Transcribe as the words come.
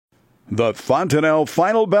The Fontanelle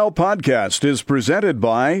Final Bell podcast is presented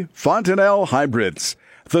by Fontanelle Hybrids.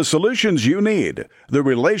 The solutions you need, the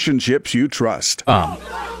relationships you trust.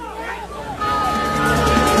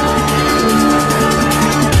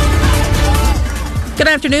 Good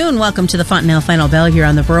afternoon. Welcome to the Fontanelle Final Bell here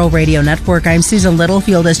on the Rural Radio Network. I'm Susan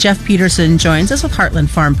Littlefield as Jeff Peterson joins us with Heartland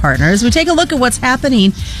Farm Partners. We take a look at what's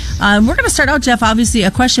happening. We're going to start out, Jeff, obviously a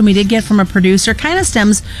question we did get from a producer kind of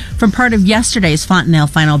stems from part of yesterday's Fontanelle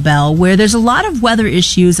Final Bell, where there's a lot of weather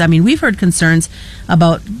issues. I mean, we've heard concerns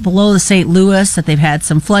about below the St. Louis, that they've had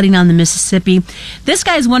some flooding on the Mississippi. This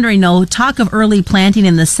guy's wondering, though, talk of early planting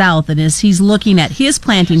in the South, and as he's looking at his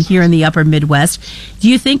planting here in the upper Midwest, do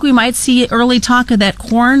you think we might see early talk of that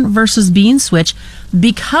corn versus bean switch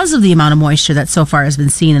because of the amount of moisture that so far has been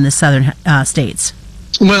seen in the southern states?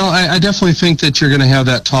 Well, I definitely think that you're going to have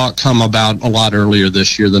that talk come about a lot earlier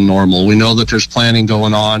this year than normal. We know that there's planting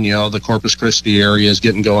going on. You know, the Corpus Christi area is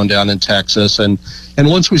getting going down in Texas. And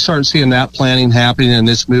once we start seeing that planting happening and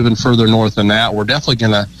it's moving further north than that, we're definitely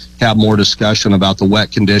going to have more discussion about the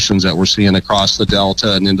wet conditions that we're seeing across the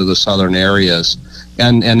Delta and into the southern areas.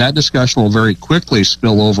 And that discussion will very quickly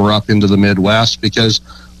spill over up into the Midwest because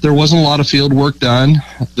there wasn't a lot of field work done.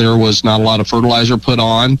 There was not a lot of fertilizer put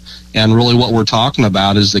on. And really what we're talking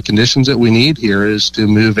about is the conditions that we need here is to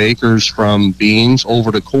move acres from beans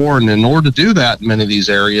over to corn. And in order to do that in many of these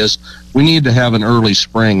areas, we need to have an early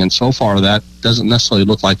spring. And so far that doesn't necessarily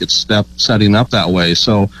look like it's setting up that way.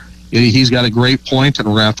 So he's got a great point, and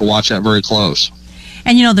we're going to have to watch that very close.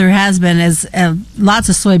 And, you know, there has been lots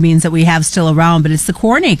of soybeans that we have still around, but it's the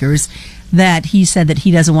corn acres that he said that he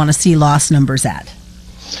doesn't want to see loss numbers at.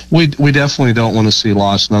 We definitely don't want to see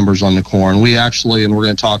loss numbers on the corn. We actually, and we're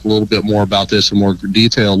going to talk a little bit more about this in more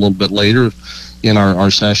detail a little bit later in our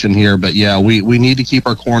session here, but yeah, we need to keep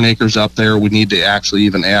our corn acres up there. We need to actually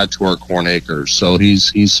even add to our corn acres. So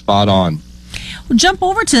he's spot on. We'll jump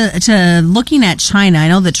over to looking at China. I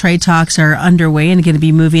know the trade talks are underway and going to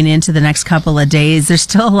be moving into the next couple of days. There's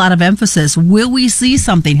still a lot of emphasis. Will we see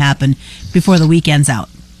something happen before the weekend's out?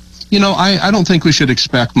 You know, I don't think we should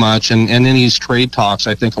expect much. And in these trade talks,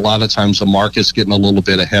 I think a lot of times the market's getting a little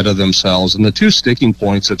bit ahead of themselves. And the two sticking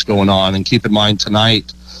points that's going on, and keep in mind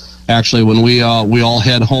tonight, actually, when we all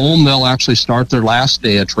head home, they'll actually start their last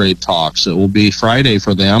day of trade talks. It will be Friday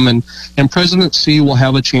for them. And President Xi will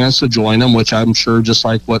have a chance to join them, which I'm sure just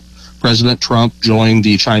like what President Trump joined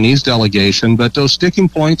the Chinese delegation, but those sticking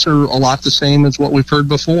points are a lot the same as what we've heard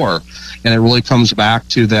before. And it really comes back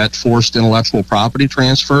to that forced intellectual property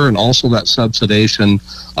transfer and also that subsidization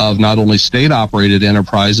of not only state-operated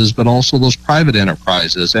enterprises, but also those private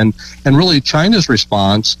enterprises. And really China's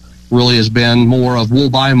response really has been more of we'll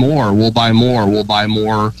buy more, we'll buy more, we'll buy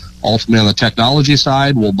more ultimately on the technology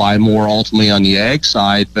side, we'll buy more ultimately on the ag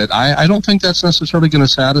side, but I don't think that's necessarily going to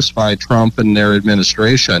satisfy Trump and their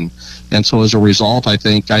administration. And so as a result, I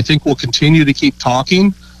think we'll continue to keep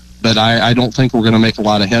talking, but I don't think we're going to make a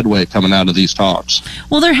lot of headway coming out of these talks.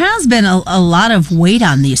 Well, there has been a lot of weight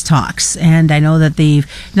on these talks, and I know that they've,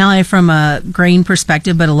 not only from a grain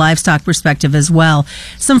perspective, but a livestock perspective as well,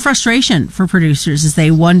 some frustration for producers as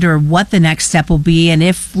they wonder what the next step will be and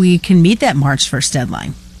if we can meet that March 1st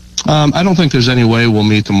deadline. I don't think there's any way we'll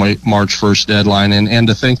meet the March 1st deadline, and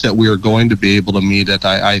to think that we are going to be able to meet it,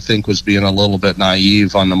 I think was being a little bit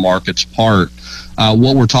naive on the market's part.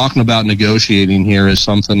 What we're talking about negotiating here is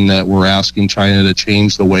something that we're asking China to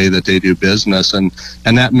change the way that they do business, and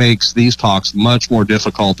that makes these talks much more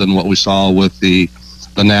difficult than what we saw with the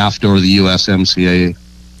NAFTA or the USMCA.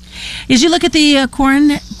 As you look at the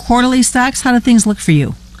corn quarterly stocks, how do things look for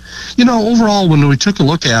you? You know, overall, when we took a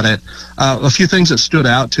look at it, a few things that stood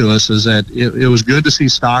out to us is that it was good to see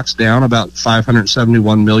stocks down about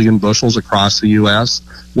 571 million bushels across the U.S.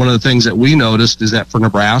 One of the things that we noticed is that for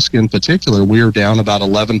Nebraska in particular, we are down about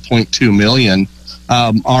 11.2 million.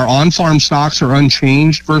 Our on-farm stocks are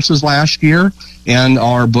unchanged versus last year, and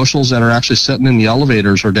our bushels that are actually sitting in the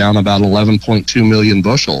elevators are down about 11.2 million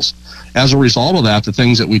bushels. As a result of that, the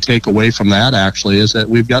things that we take away from that actually is that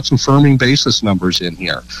we've got some firming basis numbers in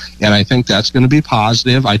here. And I think that's going to be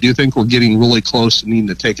positive. I do think we're getting really close to needing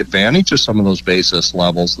to take advantage of some of those basis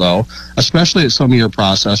levels, though, especially at some of your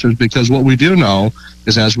processors, because what we do know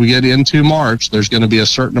is as we get into March, there's going to be a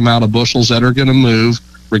certain amount of bushels that are going to move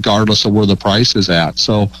regardless of where the price is at.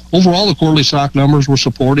 So overall, the quarterly stock numbers were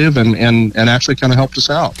supportive and actually kind of helped us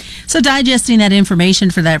out. So digesting that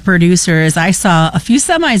information for that producer, as I saw a few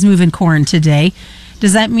semis moving corn today,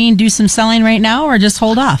 does that mean do some selling right now or just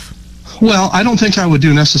hold off? Well, I don't think I would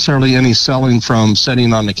do necessarily any selling from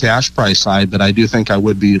setting on the cash price side, but I do think I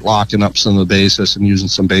would be locking up some of the basis and using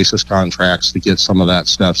some basis contracts to get some of that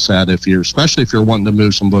stuff set, especially if you're wanting to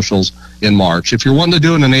move some bushels in March. If you're wanting to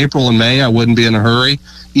do it in April and May, I wouldn't be in a hurry.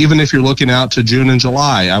 Even if you're looking out to June and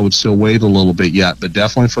July, I would still wait a little bit yet. But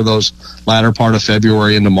definitely for those latter part of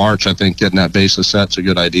February into March, I think getting that basis set's a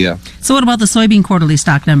good idea. So what about the soybean quarterly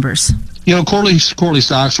stock numbers? Quarterly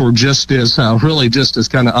stocks were just as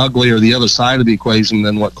kind of ugly, or the other side of the equation,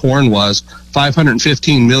 than what corn was.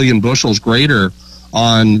 515 million bushels greater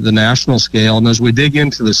on the national scale. And as we dig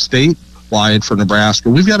into the statewide for Nebraska,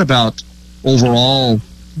 we've got about overall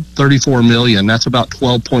 34 million. That's about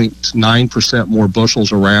 12.9% more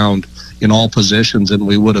bushels around in all positions than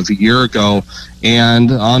we would have a year ago.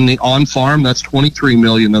 And on the on-farm, that's 23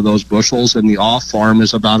 million of those bushels, and the off-farm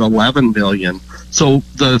is about 11 million. So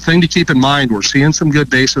the thing to keep in mind, we're seeing some good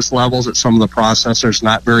basis levels at some of the processors,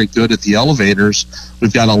 not very good at the elevators.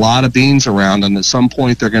 We've got a lot of beans around, and at some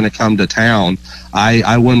point they're going to come to town.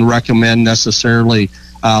 I wouldn't recommend necessarily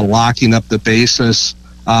locking up the basis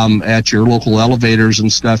at your local elevators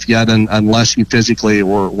and stuff yet, unless you physically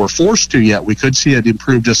were forced to yet. We could see it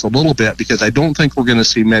improve just a little bit, because I don't think we're going to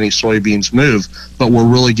see many soybeans move, but we're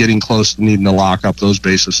really getting close to needing to lock up those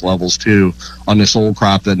basis levels too on this old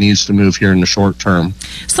crop that needs to move here in the short term.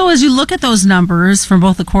 So as you look at those numbers from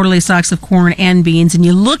both the quarterly stocks of corn and beans, and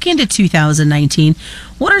you look into 2019,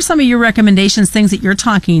 what are some of your recommendations, things that you're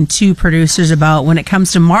talking to producers about when it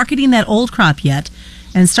comes to marketing that old crop yet,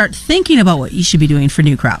 and start thinking about what you should be doing for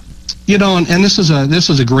new crop? And this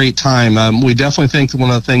is a great time. We definitely think one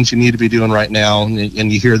of the things you need to be doing right now,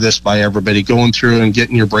 and you hear this by everybody, going through and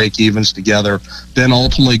getting your break evens together, then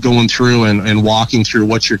ultimately going through and walking through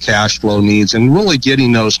what your cash flow needs, and really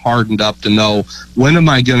getting those hardened up to know, when am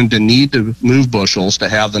I going to need to move bushels to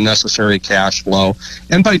have the necessary cash flow?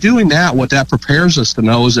 And by doing that, what that prepares us to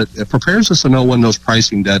know is that it prepares us to know when those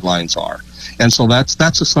pricing deadlines are. And so that's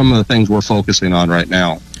some of the things we're focusing on right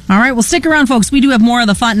now. All right, well, stick around, folks. We do have more of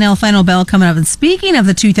the Fontenelle Final Bell coming up. And speaking of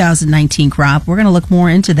the 2019 crop, we're going to look more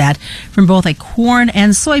into that from both a corn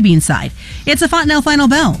and soybean side. It's a Fontenelle Final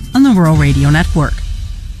Bell on the Rural Radio Network.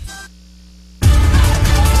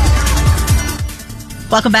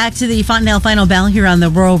 Welcome back to the Fontenelle Final Bell here on the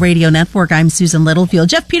Rural Radio Network. I'm Susan Littlefield.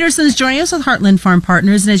 Jeff Peterson is joining us with Heartland Farm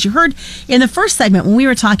Partners. And as you heard in the first segment, when we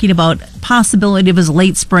were talking about possibility of a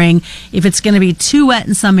late spring, if it's going to be too wet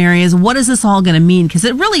in some areas, what is this all going to mean? Because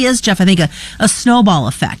it really is, Jeff, I think a snowball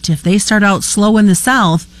effect. If they start out slow in the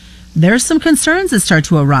south, there's some concerns that start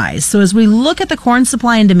to arise. So as we look at the corn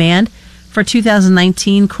supply and demand for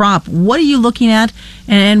 2019 crop, what are you looking at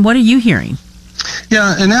and what are you hearing?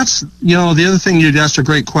 Yeah, and that's, the other thing you'd asked a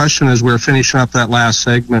great question as we were finishing up that last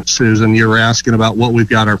segment, Susan. You were asking about what we've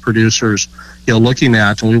got our producers, looking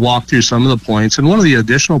at, and we walked through some of the points. And one of the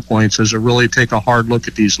additional points is to really take a hard look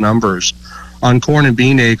at these numbers on corn and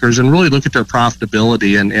bean acres and really look at their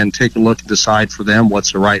profitability and take a look and decide for them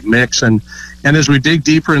what's the right mix. And as we dig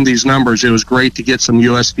deeper in these numbers, it was great to get some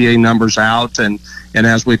USDA numbers out. And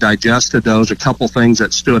as we digested those, a couple things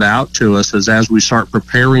that stood out to us is, as we start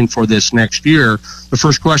preparing for this next year, the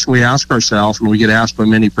first question we ask ourselves, and we get asked by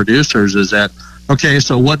many producers, is that, okay,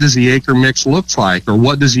 so what does the acre mix look like, or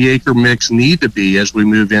what does the acre mix need to be as we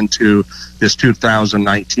move into this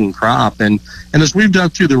 2019 crop? And as we've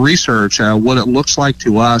done through the research, what it looks like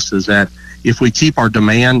to us is that if we keep our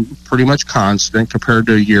demand pretty much constant compared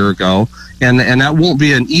to a year ago, and that won't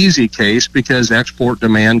be an easy case, because export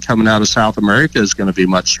demand coming out of South America is going to be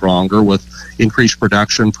much stronger, with increased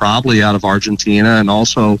production probably out of Argentina and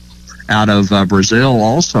also out of Brazil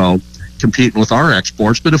also competing with our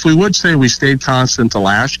exports. But if we would say we stayed constant to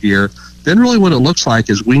last year, then really what it looks like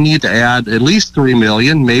is we need to add at least 3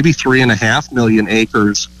 million, maybe 3.5 million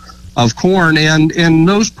acres of corn, and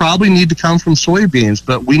those probably need to come from soybeans,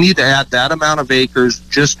 but we need to add that amount of acres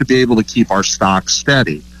just to be able to keep our stock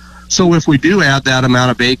steady. So if we do add that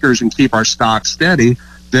amount of acres and keep our stock steady,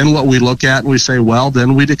 then what we look at and we say, well,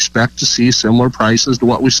 then we'd expect to see similar prices to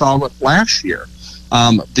what we saw last year.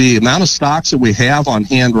 The amount of stocks that we have on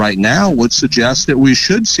hand right now would suggest that we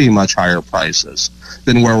should see much higher prices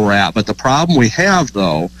than where we're at. But the problem we have,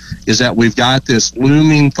 though, is that we've got this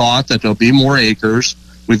looming thought that there'll be more acres.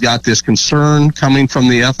 We've got this concern coming from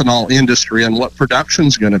the ethanol industry on what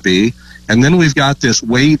production's going to be. And then we've got this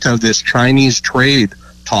weight of this Chinese trade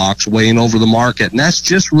talks weighing over the market. And that's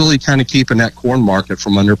just really kind of keeping that corn market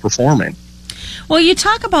from underperforming. Well, you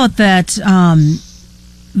talk about that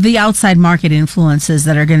the outside market influences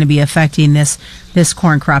that are going to be affecting this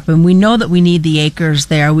corn crop. And we know that we need the acres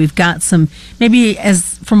there. We've got some, maybe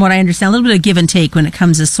as from what I understand, a little bit of give and take when it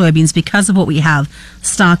comes to soybeans because of what we have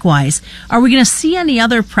stock-wise. Are we going to see any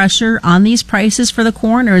other pressure on these prices for the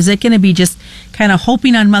corn, or is it going to be just kind of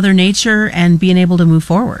hoping on Mother Nature and being able to move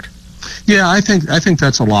forward? Yeah, I think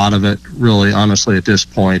that's a lot of it, really, honestly, at this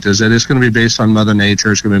point, is that it's going to be based on Mother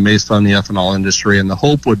Nature. It's going to be based on the ethanol industry. And the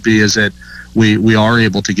hope would be is that we are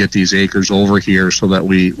able to get these acres over here so that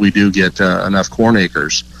we do get enough corn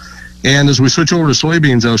acres. And as we switch over to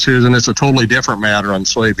soybeans, though, Susan, it's a totally different matter on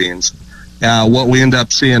soybeans. What we end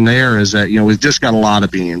up seeing there is that, we've just got a lot of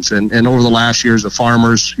beans. And over the last years, the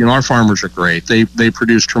farmers, our farmers are great. They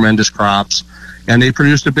produce tremendous crops. And they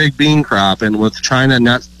produced a big bean crop. And with China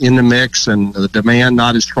not in the mix and the demand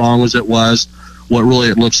not as strong as it was, what really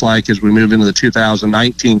it looks like as we move into the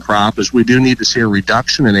 2019 crop is we do need to see a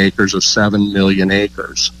reduction in acres of 7 million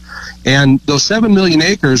acres. And those 7 million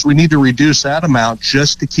acres, we need to reduce that amount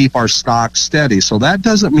just to keep our stock steady. So that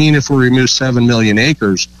doesn't mean if we remove 7 million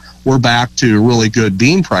acres, we're back to really good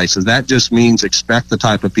bean prices. That just means expect the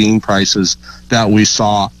type of bean prices that we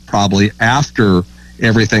saw probably after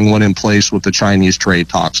everything went in place with the Chinese trade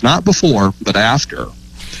talks. Not before, but after.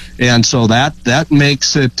 And so that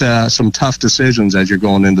makes it some tough decisions as you're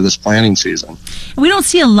going into this planting season. We don't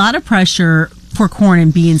see a lot of pressure for corn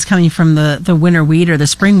and beans coming from the winter wheat or the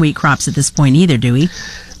spring wheat crops at this point either, do we?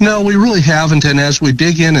 No, we really haven't. And as we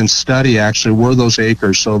dig in and study actually where those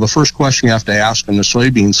acres, so the first question you have to ask on the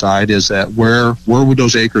soybean side is that where would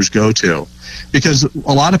those acres go to? Because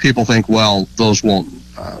a lot of people think, well, those won't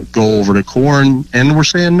go over to corn, and we're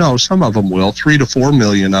saying no, some of them will. 3 to 4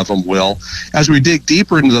 million of them will. As we dig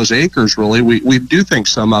deeper into those acres, really, we do think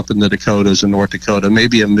some up in the Dakotas and North Dakota,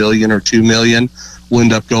 maybe 1 million or 2 million will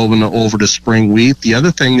end up going over to spring wheat. The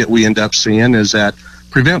other thing that we end up seeing is that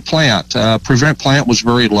prevent plant was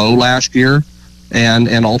very low last year, and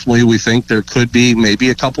ultimately we think there could be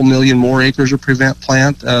maybe a couple million more acres of prevent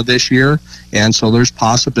plant this year. And so there's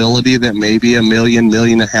possibility that maybe 1 million, 1.5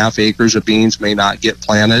 million acres of beans may not get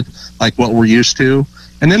planted like what we're used to.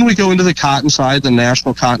 And then we go into the cotton side. The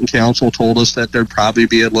National Cotton Council told us that there'd probably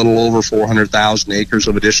be a little over 400,000 acres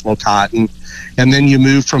of additional cotton. And then you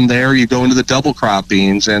move from there, you go into the double crop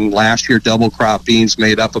beans. And last year, double crop beans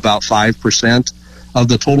made up about 5% of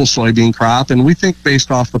the total soybean crop. And we think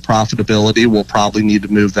based off the profitability, we'll probably need to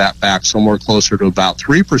move that back somewhere closer to about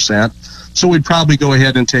 3%. So we'd probably go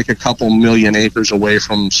ahead and take a couple million acres away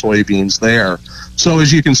from soybeans there. So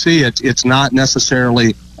as you can see, it's not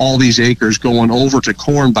necessarily all these acres going over to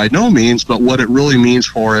corn by no means, but what it really means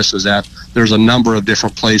for us is that there's a number of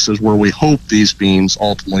different places where we hope these beans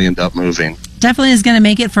ultimately end up moving. Definitely is going to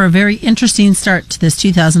make it for a very interesting start to this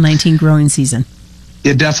 2019 growing season.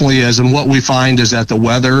 It definitely is, and what we find is that the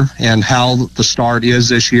weather and how the start is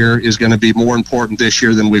this year is going to be more important this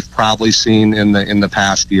year than we've probably seen in the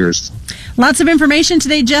past years. Lots of information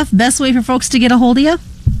today, Jeff. Best way for folks to get a hold of you?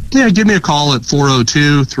 Yeah, give me a call at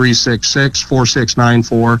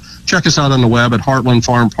 402-366-4694. Check us out on the web at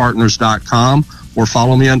heartlandfarmpartners.com or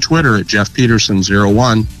follow me on Twitter at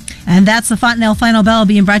JeffPeterson01. And that's the Fontanelle Final Bell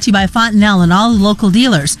being brought to you by Fontanelle and all the local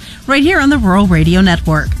dealers right here on the Rural Radio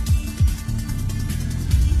Network.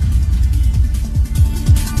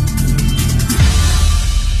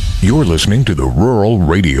 You're listening to the Rural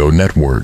Radio Network.